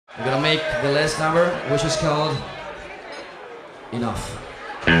I'm gonna make the last number, which is called Enough.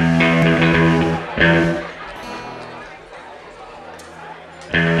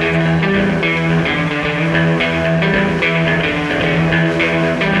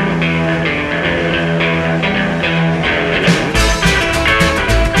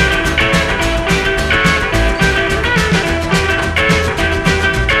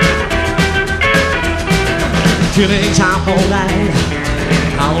 Killing time all night,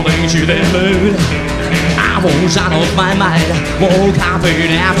 I'll leave you that mood. I was out of my mind, woke up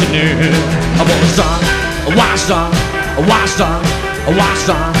in the afternoon. I was drunk, I was drunk, I was drunk, I was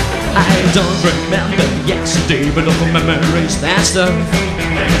drunk. I don't remember yesterday, but all the memories that stuff.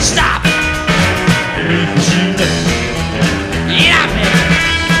 Stop! Yeah, man!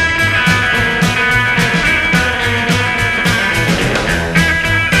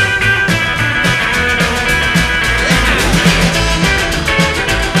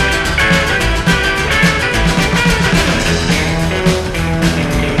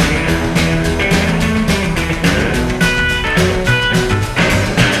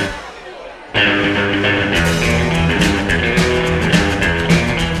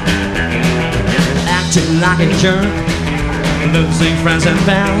 Like a jerk, losing friends and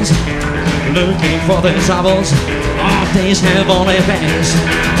pals, looking for the troubles. All things have only fans.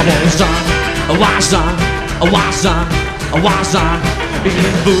 I was drunk, I was drunk, I was drunk, I was drunk.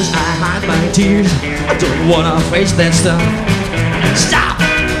 In booze I hide my tears. I don't wanna face that stuff. Stop!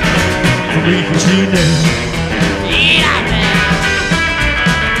 Because you know. Yeah, man.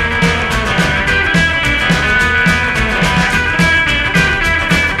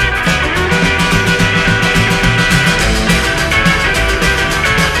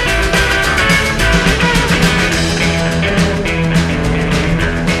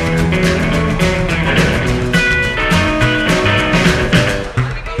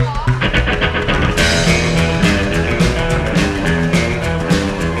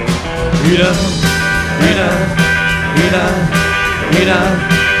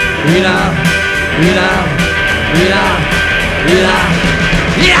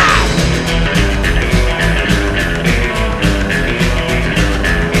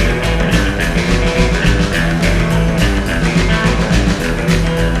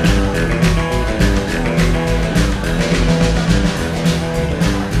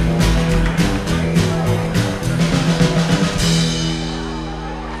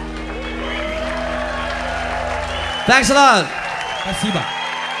 Thanks a lot. Спасибо.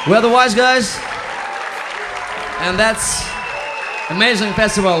 We're the Wise Guys, and that's amazing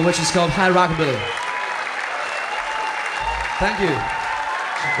festival which is called High Rockabilly. Thank you.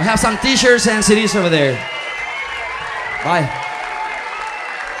 We have some t-shirts and CDs over there. Bye.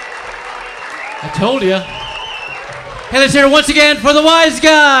 I told you. Hey, let's hear it once again for the Wise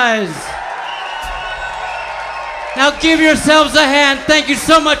Guys. Now give yourselves a hand. Thank you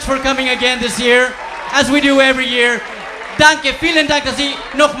so much for coming again this year, as we do every year. Danke, vielen Dank, dass Sie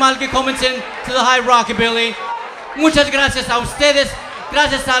nochmal gekommen sind to the High Rockabilly. Muchas gracias a ustedes,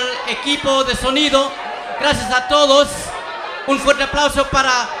 gracias al equipo de sonido, gracias a todos. Un fuerte aplauso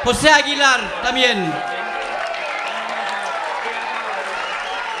para José Aguilar también.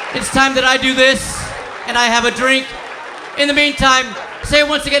 It's time that I do this and I have a drink. In the meantime, say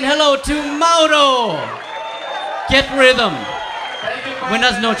once again hello to Mauro. Get rhythm.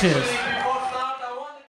 Buenas noches.